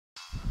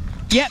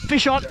Yeah,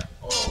 fish on. Yeah.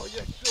 Oh,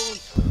 yes, Sean.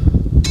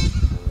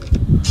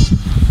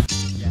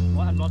 Yeah,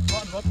 right hand rod,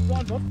 right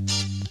hand rod.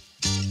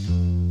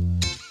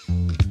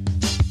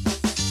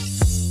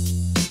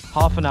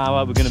 Half an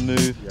hour, we're going to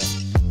move. Yeah.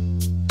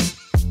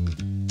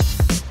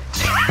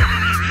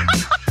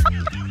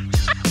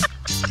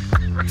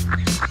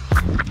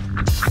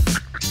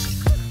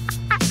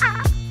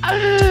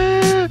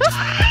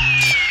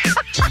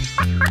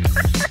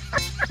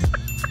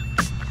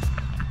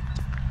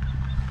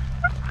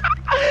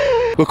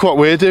 Look what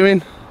we're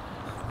doing.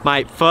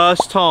 Mate,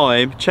 first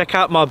time, check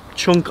out my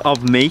chunk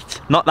of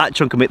meat. Not that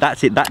chunk of meat,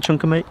 that's it, that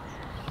chunk of meat.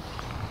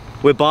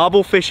 We're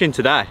barbel fishing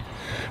today.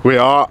 We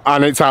are,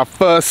 and it's our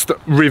first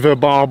river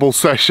barbel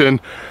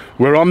session.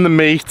 We're on the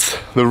meat,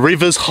 the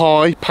river's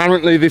high.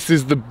 Apparently this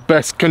is the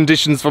best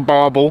conditions for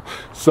barbel,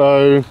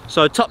 so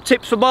top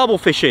tips for barbel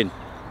fishing.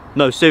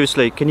 No,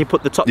 seriously, can you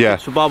put the top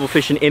tips for barbel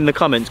fishing in the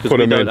comments, because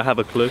we don't have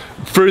a clue.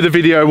 Through the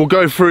video, we'll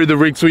go through the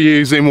rigs we're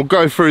using, we'll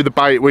go through the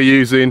bait we're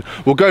using,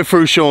 we'll go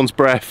through Sean's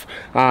breath,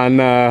 and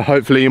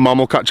hopefully your mum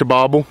will catch a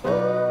barbel.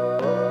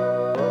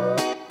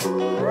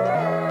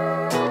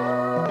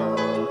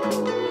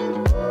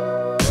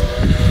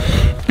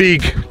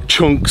 Big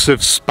chunks of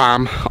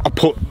spam. I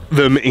put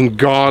them in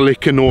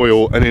garlic and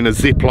oil and in a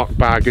Ziploc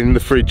bag in the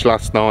fridge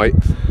last night.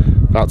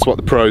 That's what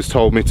the pros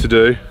told me to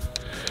do.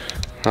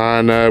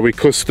 And we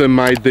custom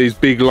made these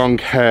big long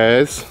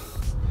hairs.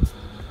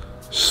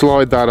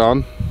 Slide that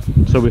on.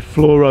 So with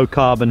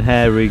fluorocarbon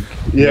hair rig.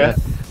 Yeah.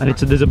 And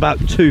there's about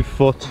 2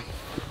 foot.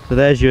 So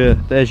there's your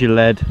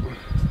lead.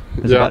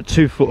 There's about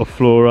 2 foot of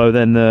fluoro,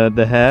 then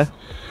the hair.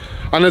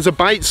 And as a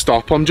bait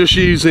stop, I'm just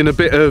using a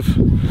bit of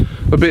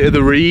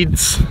the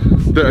reeds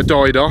that are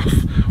dyed off.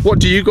 What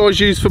do you guys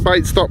use for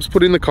bait stops?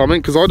 Put in the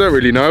comment, because I don't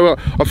really know.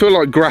 I feel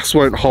like grass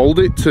won't hold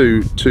it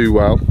too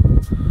well.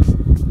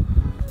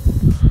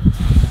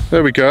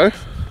 There we go.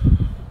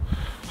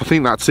 I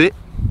think that's it.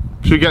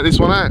 Should we get this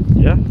one out?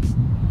 Yeah.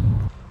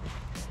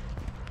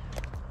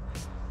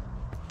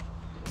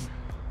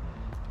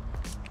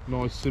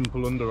 Nice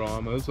simple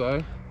underarmers,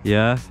 eh?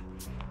 Yeah.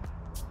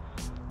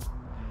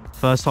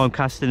 First time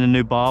casting a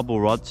new barbel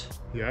rods.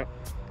 Yeah.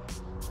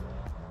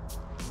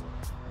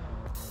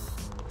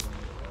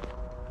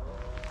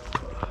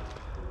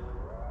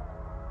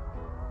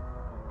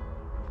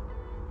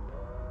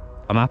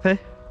 I'm happy.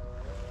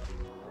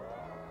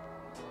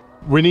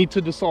 We need to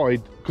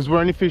decide, because we're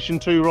only fishing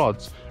 2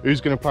 rods,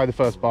 who's going to play the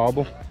first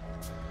barbel.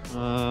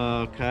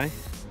 Okay.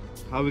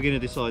 How are we going to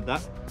decide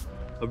that?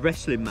 A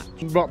wrestling match?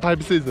 Rock,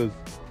 paper, scissors.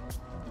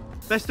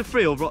 Best of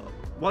 3 or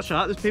watch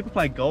out, there's people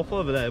playing golf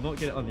over there. I might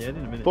get it on the end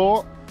in a minute.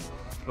 4.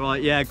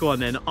 Right, yeah, go on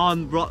then.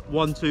 On rock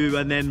 1, 2,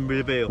 and then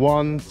reveal.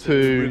 1,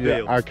 2,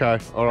 reveal. Yeah, okay.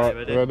 Alright,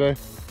 ready?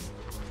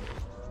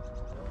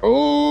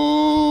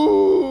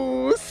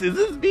 Oh,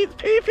 scissors beats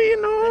paper,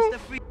 you know.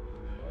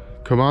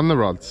 Come on, the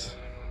rods.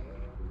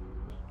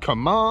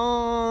 Come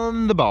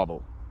on, the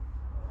barbel.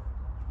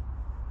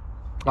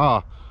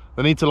 Ah,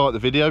 they need to like the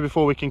video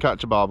before we can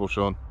catch a barbel,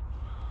 Sean.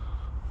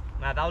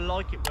 Nah, they'll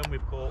like it when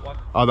we've caught one.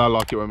 Oh, they'll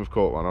like it when we've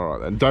caught one.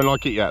 Alright then. Don't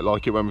like it yet,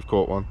 like it when we've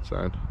caught one.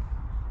 Sound.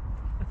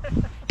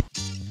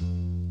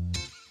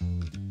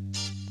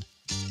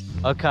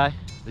 Okay,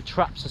 the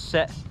traps are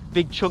set.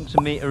 Big chunks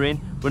of meat are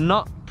in. We're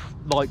not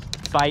like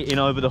baiting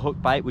over the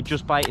hook bait, we're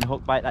just baiting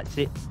hook bait, that's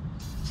it.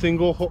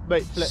 Single hook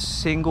bait flip.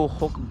 Single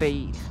hook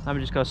bait. Now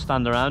we just go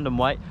stand around and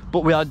wait.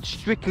 But we are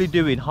strictly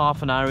doing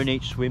half an hour in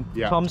each swim.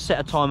 Yeah. Tom set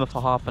a timer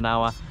for half an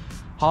hour.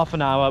 Half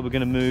an hour, we're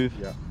gonna move.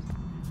 Yeah.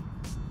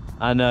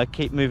 And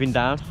keep moving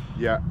down.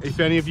 Yeah. If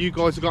any of you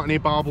guys have got any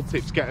barbel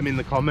tips, get them in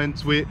the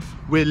comments. We're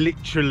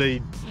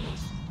literally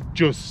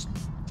just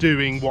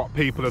doing what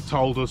people have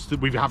told us. That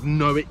we have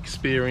no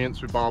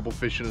experience with barbel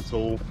fishing at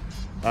all.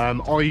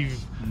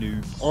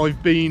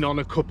 I've been on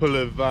a couple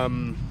of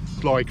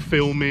like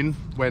filming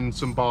when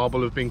some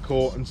barbel have been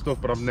caught and stuff,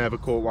 but I've never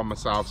caught one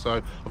myself,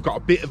 so I've got a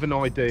bit of an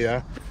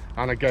idea,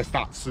 and I guess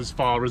that's as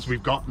far as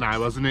we've got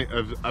now, hasn't it,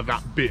 of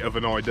that bit of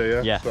an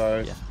idea. Yeah.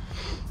 So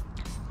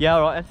yeah,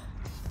 all right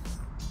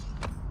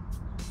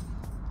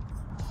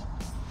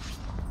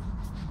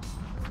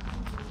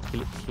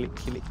then.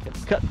 Kill it,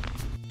 cut.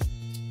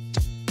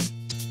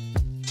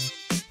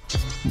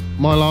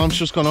 my alarm's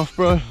just gone off,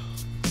 bro.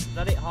 Is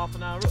that it, half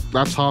an hour up?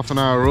 That's half an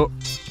hour up.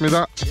 Give me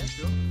that. Yeah,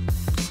 sure.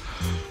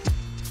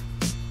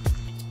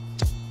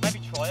 Maybe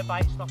try a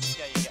bait stop and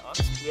see how you get on.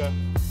 Yeah.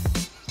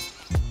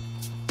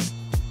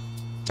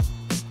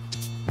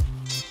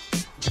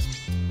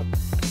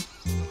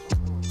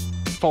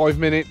 Five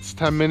minutes,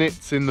 10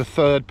 minutes in the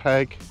third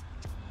peg.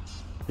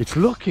 It's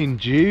looking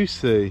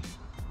juicy.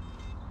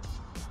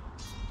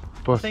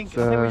 But I think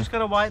we're just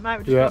gonna wait, mate.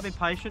 We're just gotta be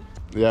patient.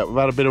 Yeah, we've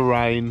had a bit of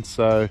rain,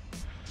 so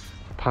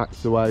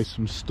packed away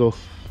some stuff.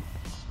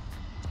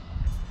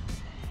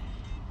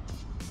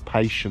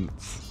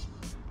 Patience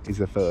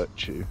is a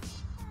virtue.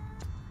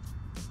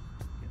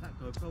 Get that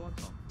GoPro on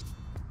top.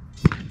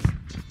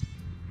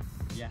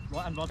 Yeah,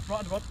 right hand rod, right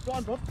hand rod, right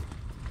hand rod.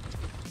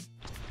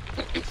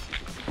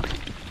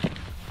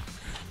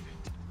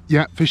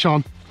 Yeah, fish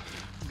on.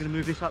 I'm gonna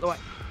move this out of the way.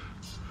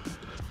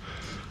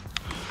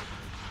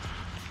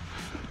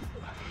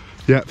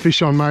 Yeah,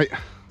 fish on, mate.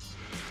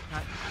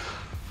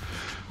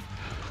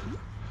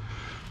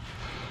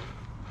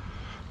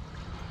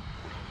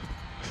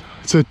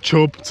 It's a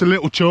chub, it's a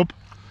little chub.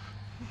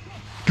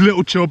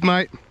 Little chub,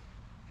 mate.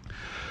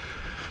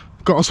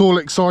 Got us all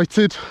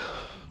excited.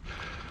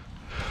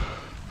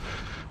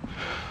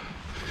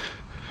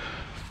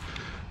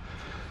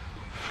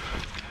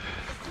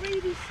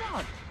 Greedy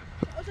son.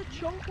 That was a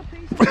chunk of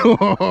piece.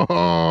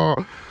 Now,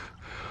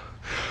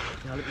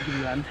 let me give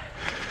you a hand.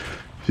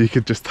 you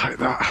could just take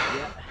that.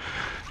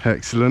 Yeah.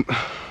 Excellent.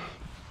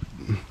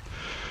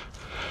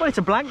 Well, it's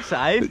a blank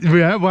save.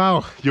 Yeah,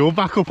 well, you're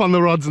back up on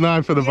the rods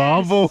now for the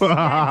barbel.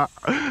 Yes.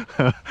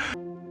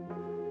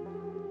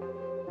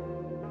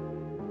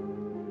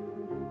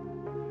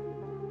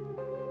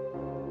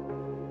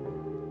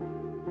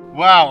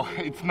 Well,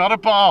 it's not a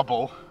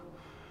barbel,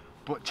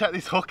 but check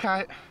this hook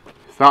out.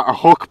 Is that a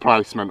hook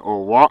placement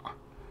or what?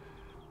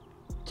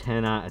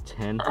 10 out of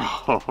 10.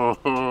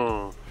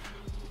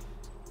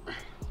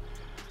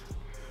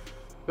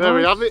 There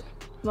we have it.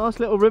 Nice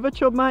little river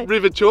chub, mate.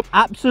 River chub.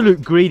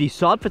 Absolute greedy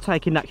sod for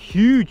taking that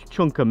huge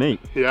chunk of meat.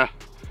 Yeah.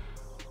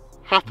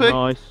 Happy?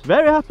 Nice.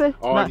 Very happy.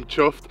 I'm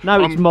chuffed.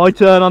 Now it's my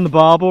turn on the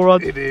barbel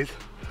rod. It is.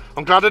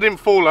 I'm glad I didn't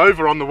fall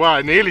over on the way.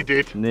 I nearly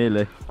did.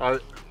 Nearly.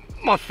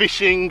 My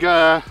fishing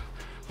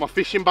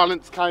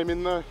balance came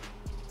in there.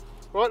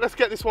 Right, let's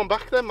get this one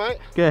back then, mate.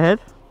 Go ahead.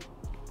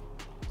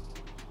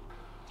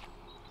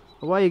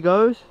 Away he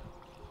goes.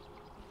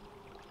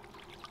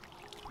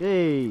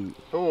 Hey.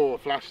 Oh,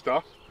 flashed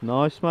off.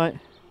 Nice, mate.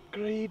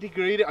 Greedy,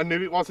 greedy. I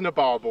knew it wasn't a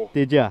barbel.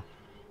 Did ya?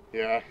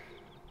 Yeah.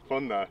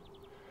 Fun though.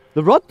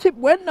 The rod tip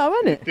went now,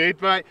 innit? It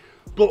did, mate.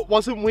 But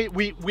wasn't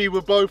we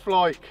were both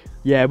like...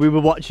 Yeah, we were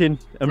watching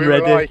and we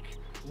ready. Were like,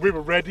 we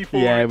were ready for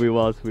it. Yeah, we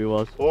was.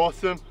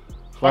 Awesome.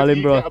 Well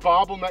in, bro. Get a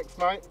barbel next,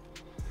 mate.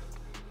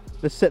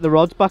 Let's set the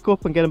rods back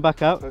up and get them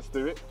back out. Let's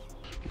do it.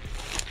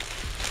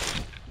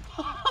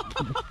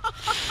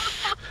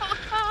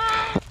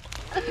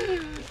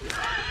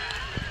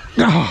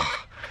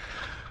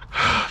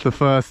 The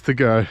first to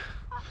go.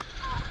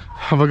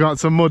 Have I got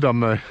some mud on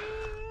me?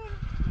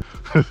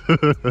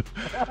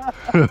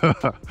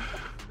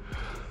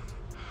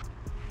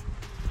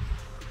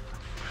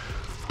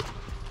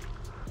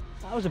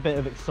 That was a bit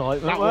of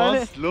excitement, That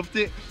wasn't was, loved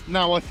it.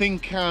 Now I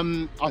think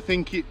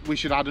we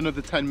should add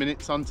another 10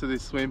 minutes onto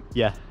this swim.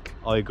 Yeah,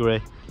 I agree.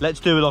 Let's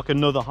do like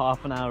another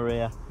half an hour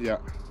here. Yeah.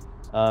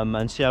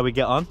 And see how we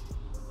get on.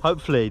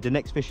 Hopefully the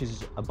next fish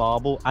is a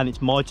barbel and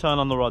it's my turn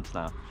on the rods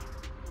now.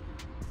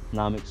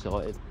 Now I'm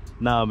excited.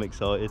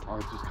 I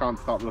just can't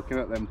stop looking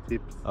at them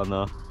tips. I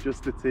know.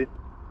 Just the tip.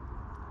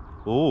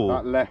 Oh,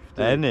 that left.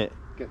 Ain't it?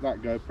 Get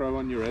that GoPro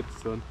on your head,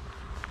 son.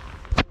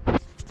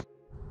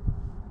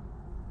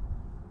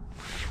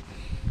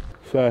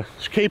 So,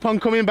 just keep on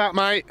coming back,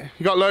 mate.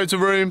 You got loads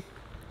of room.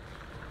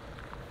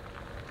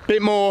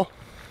 Bit more.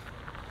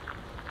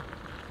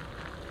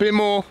 Bit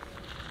more.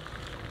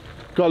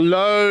 Got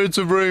loads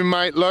of room,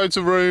 mate. Loads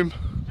of room.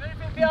 A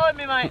bit behind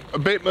me, mate. A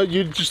bit,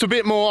 just a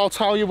bit more. I'll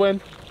tell you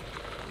when.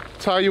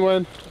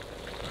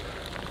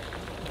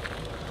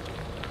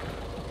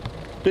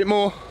 Bit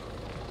more.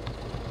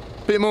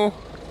 Bit more.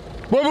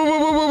 Whoa, whoa, whoa,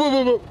 whoa, whoa,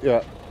 whoa, whoa.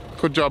 Yeah.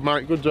 Good job,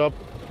 mate. Good job.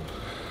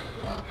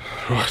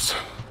 Right.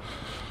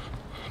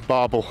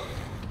 Barbel.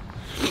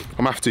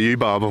 I'm after you,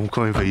 Barbel. I'm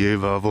coming for you,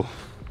 Barbel.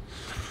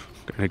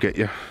 Gonna get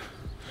you.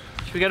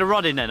 Should we get a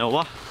rod in then, or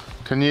what?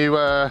 Can you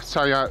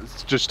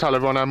just tell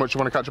everyone how much you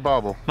want to catch a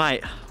barbel?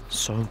 Mate,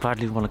 so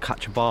badly want to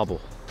catch a barbel.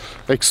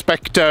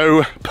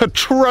 Expecto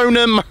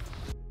Patronum.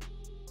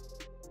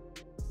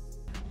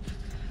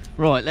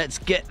 Right, let's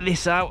get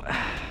this out.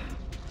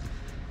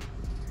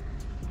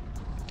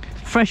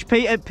 Fresh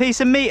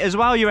piece of meat as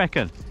well, you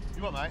reckon?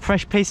 You want, mate?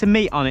 Fresh piece of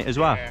meat on it as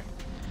well? Yeah,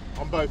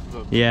 on both of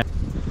them. Yeah.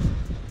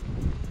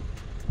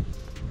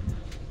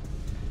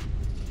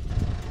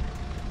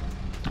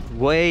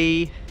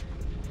 Way.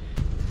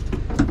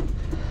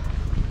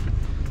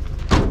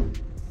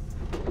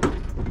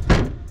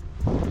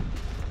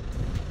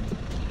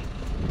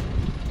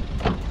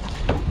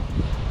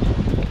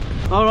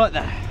 All right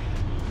then.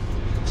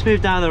 Let's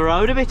move down the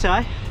road a bit,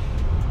 eh?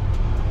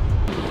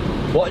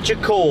 What do you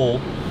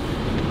call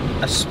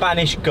a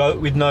Spanish goat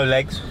with no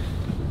legs?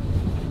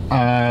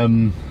 I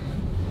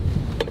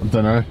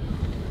don't know.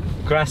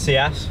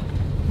 Gracias.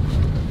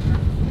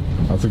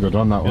 That's a good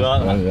one, that one. You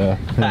like that?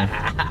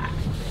 Yeah.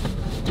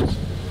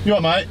 You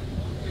what, mate?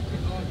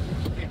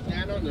 Get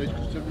down on it,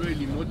 it's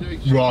really muddy.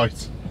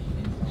 Right.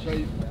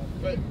 So,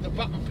 but the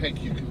button peg,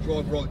 you can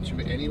drive right to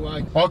it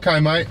anyway. Okay,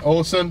 mate.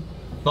 Awesome.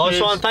 Nice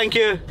Cheers. one, thank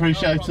you.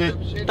 Appreciate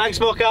it. Thanks,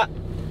 Mucker.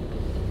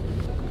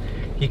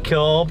 You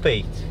can't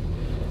beat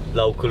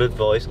local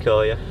advice,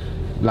 can you?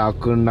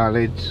 Local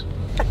knowledge.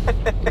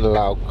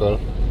 Local.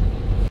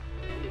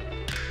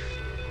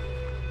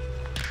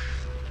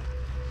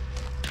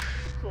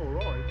 It's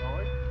alright,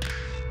 right?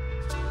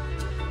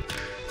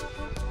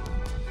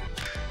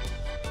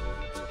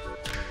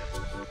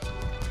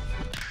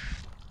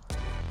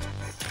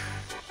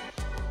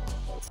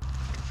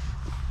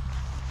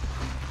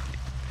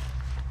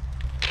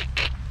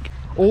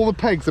 All the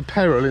pegs are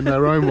peril in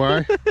their own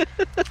way.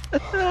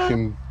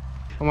 I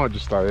might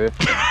just stay here.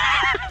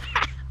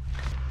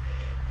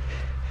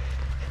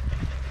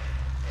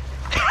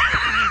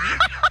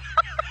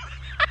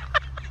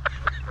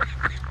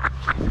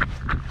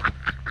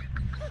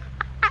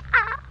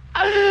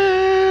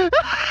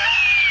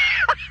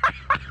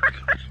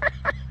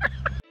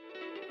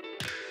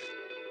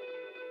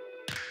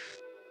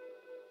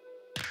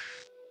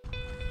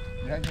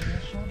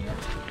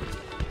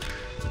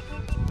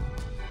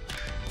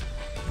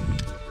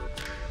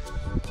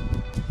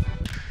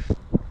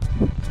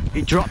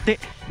 It dropped it.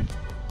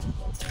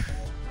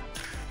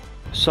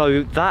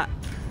 So that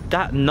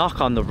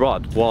knock on the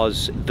rod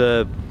was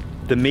the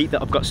meat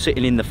that I've got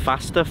sitting in the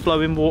faster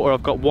flowing water.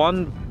 I've got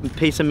one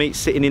piece of meat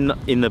sitting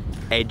in the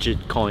edge,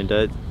 kind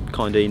of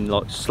in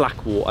like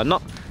slack water.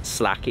 Not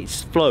slack,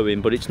 it's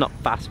flowing, but it's not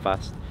fast.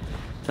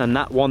 And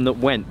that one that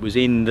went was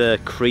in the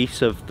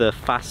crease of the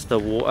faster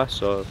water.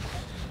 So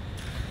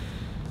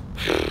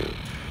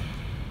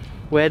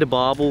where the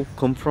barbel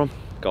come from,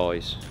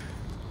 guys?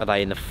 Are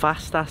they in the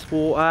fast ass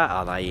water?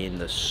 Are they in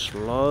the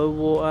slow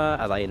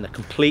water? Are they in the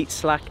complete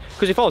slack?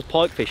 Because if I was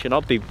pike fishing,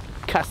 I'd be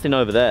casting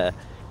over there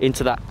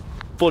into that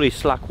fully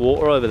slack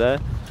water over there.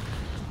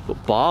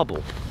 But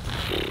barbel,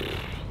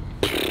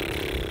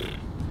 I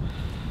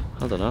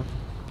don't know.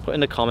 Put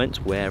in the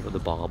comments where are the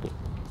barbel.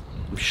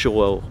 I'm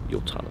sure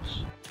you'll tell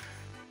us.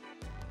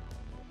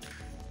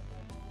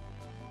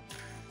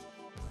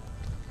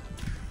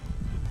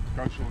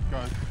 Go, Sean,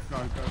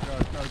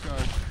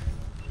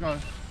 go.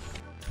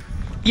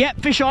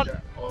 Yep, fish on. Yeah.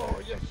 Oh,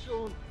 yes,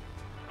 Sean.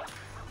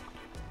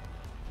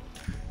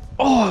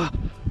 Oh!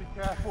 Be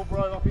careful,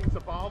 bro. I think it's a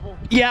barbel.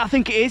 Yeah, I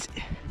think it is.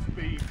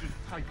 Speed, just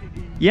take it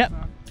easy. Yep,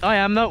 man. I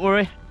am, don't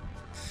worry.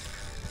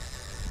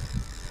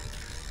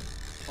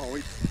 Oh,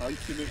 it's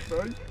taking it,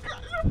 bro.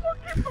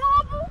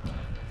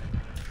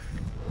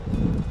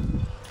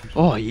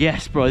 Oh,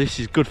 yes, bro, this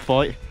is good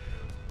fight.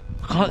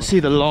 I can't see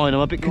the line.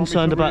 I'm a bit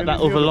concerned about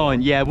that other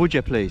line. Yeah, would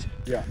you please?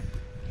 Yeah.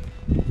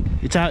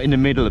 It's out in the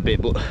middle a bit,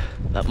 but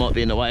that might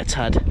be in the way a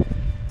tad.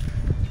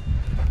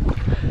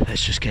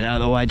 Let's just get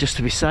out of the way just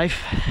to be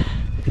safe.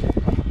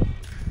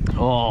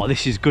 Oh,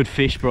 this is good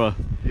fish, bro.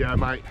 Yeah,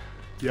 mate.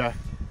 Yeah.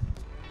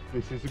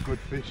 This is a good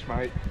fish,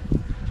 mate.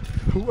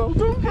 Well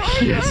done, bro.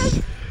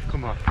 Yes.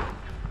 Come on.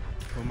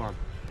 Come on.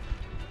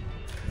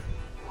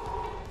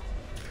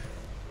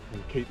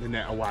 And keep the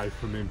net away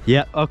from him.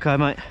 Yeah, okay,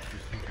 mate.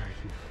 Just in case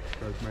he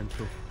goes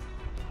mental.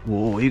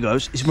 Whoa, here he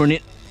goes. He's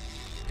running.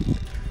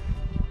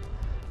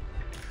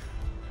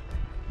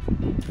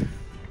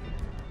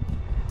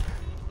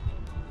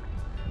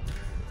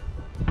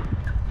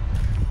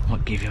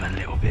 Might give him a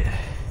little bit.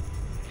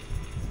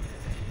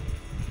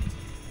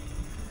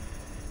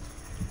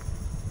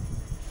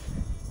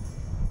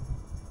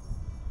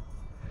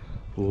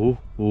 Oh.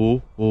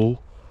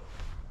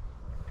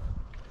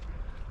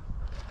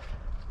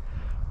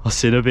 I've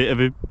seen a bit of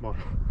him.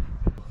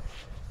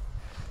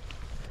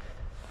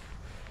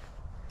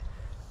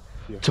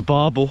 Yeah. To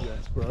barbel.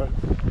 Yes, bro.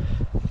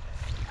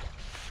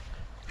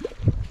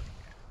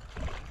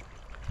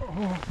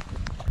 Oh.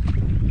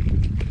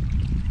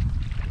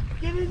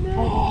 Get in there!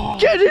 Oh.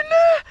 Get in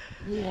there!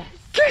 Yes.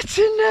 Get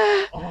in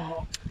there!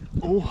 Oh.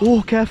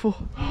 Oh, careful.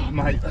 Oh,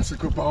 mate, that's a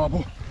good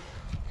barbel.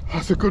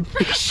 That's a good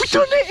fish. We've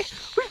done it!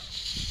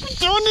 We've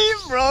done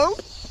it, bro!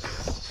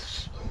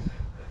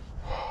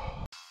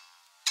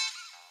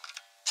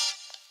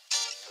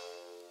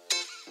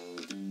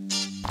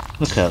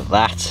 Look at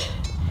that.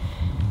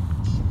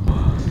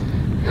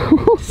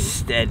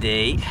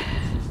 Steady.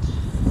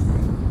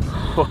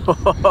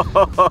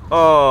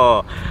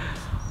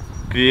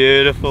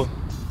 Beautiful.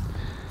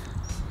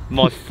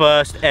 My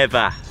first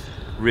ever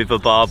river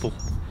barbel.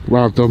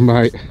 Well done,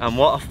 mate. And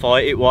what a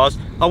fight it was.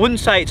 I wouldn't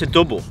say it's a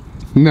double.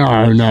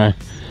 No.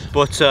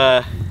 But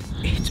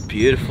it's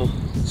beautiful.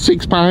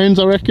 £6,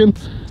 I reckon.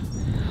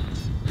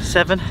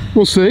 7.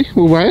 We'll see.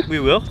 We'll weigh it. We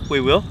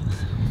will.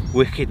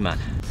 Wicked, man.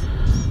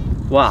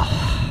 Wow.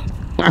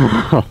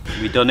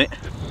 We done it.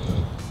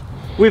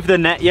 With the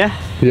net, yeah?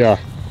 Yeah.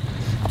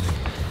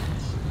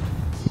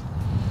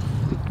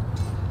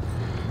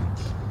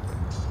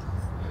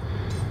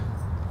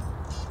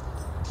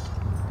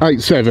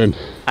 $8.7.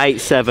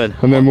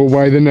 8.7. And then we'll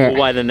weigh the net.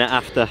 We'll weigh the net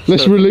after.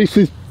 Let's release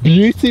this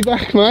beauty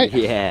back, mate.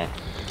 Yeah.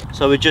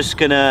 So we're just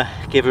gonna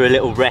give her a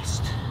little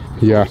rest.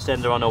 Yeah. We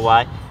send her on her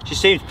way. She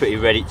seems pretty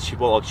ready. She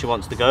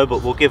wants to go,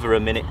 but we'll give her a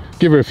minute.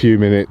 Give her a few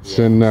minutes,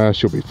 yeah, and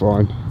she'll be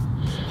fine.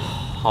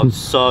 I'm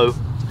so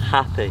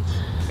happy.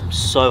 I'm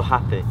so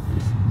happy.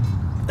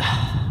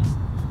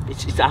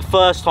 It's our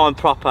first time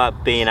proper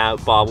being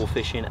out barbel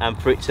fishing, and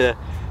for it to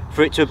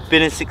have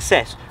been a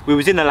success. We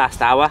was in the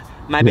last hour,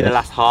 maybe the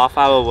last half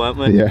hour, weren't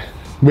we? Yeah.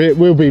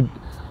 We'll be.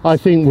 I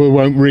think we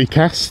won't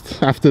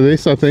recast after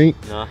this. I think.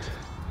 No.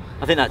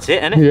 I think that's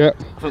it, isn't it? Yeah.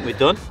 I think we're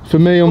done. For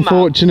me,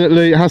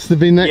 unfortunately, it has to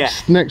be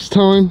next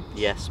time.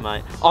 Yes,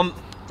 mate.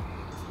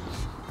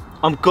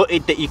 I'm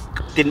gutted that you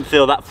didn't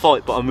feel that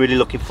fight, but I'm really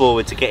looking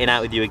forward to getting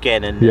out with you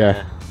again and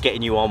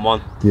getting you on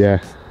one.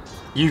 Yeah.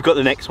 You've got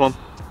the next one.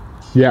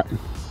 Yeah.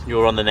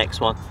 You're on the next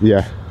one.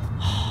 Yeah.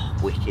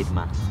 Wicked,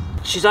 man.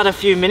 She's had a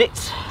few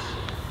minutes.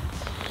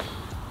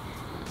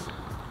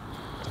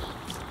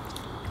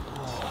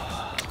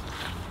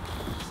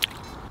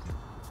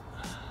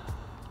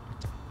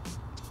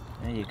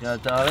 There you go,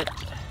 darling.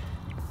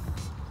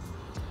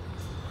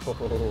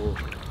 Oh.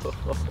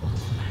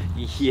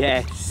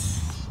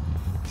 Yes.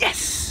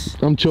 Yes.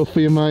 I'm chuffed for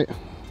you, mate.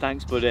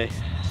 Thanks, buddy.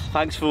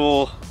 Thanks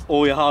for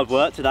all your hard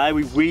work today.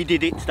 We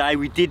did it today.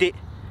 We did it.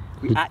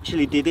 We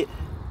actually did it.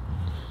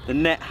 The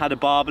net had a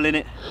barbel in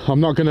it. I'm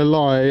not gonna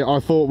lie,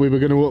 I thought we were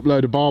gonna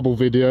upload a barbel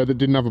video that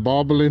didn't have a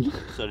barbel in.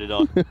 So did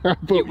I.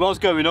 It was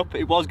going up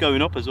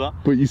as well.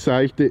 But you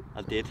saved it.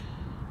 I did.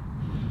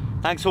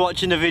 Thanks for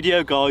watching the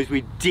video, guys.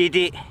 We did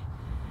it.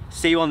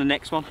 See you on the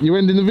next one. You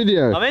ending the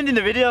video? I'm ending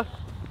the video.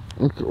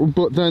 Okay,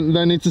 but then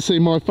they need to see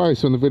my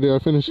face when the video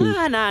finishes.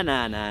 Nah.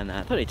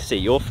 Don't need to see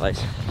your face.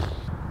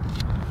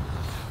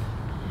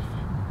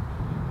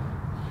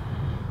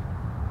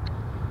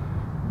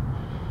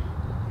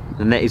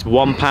 The net is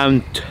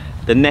 £1.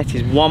 The net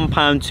is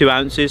 £1 2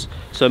 ounces.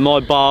 So my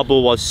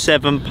barbel was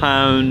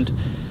 £7.5.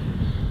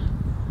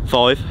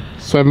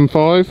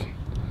 7.5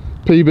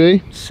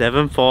 PB.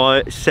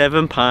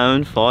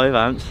 £7 5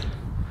 ounce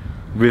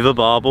river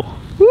barbel.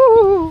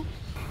 Woo!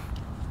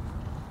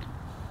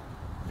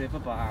 River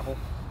barbel.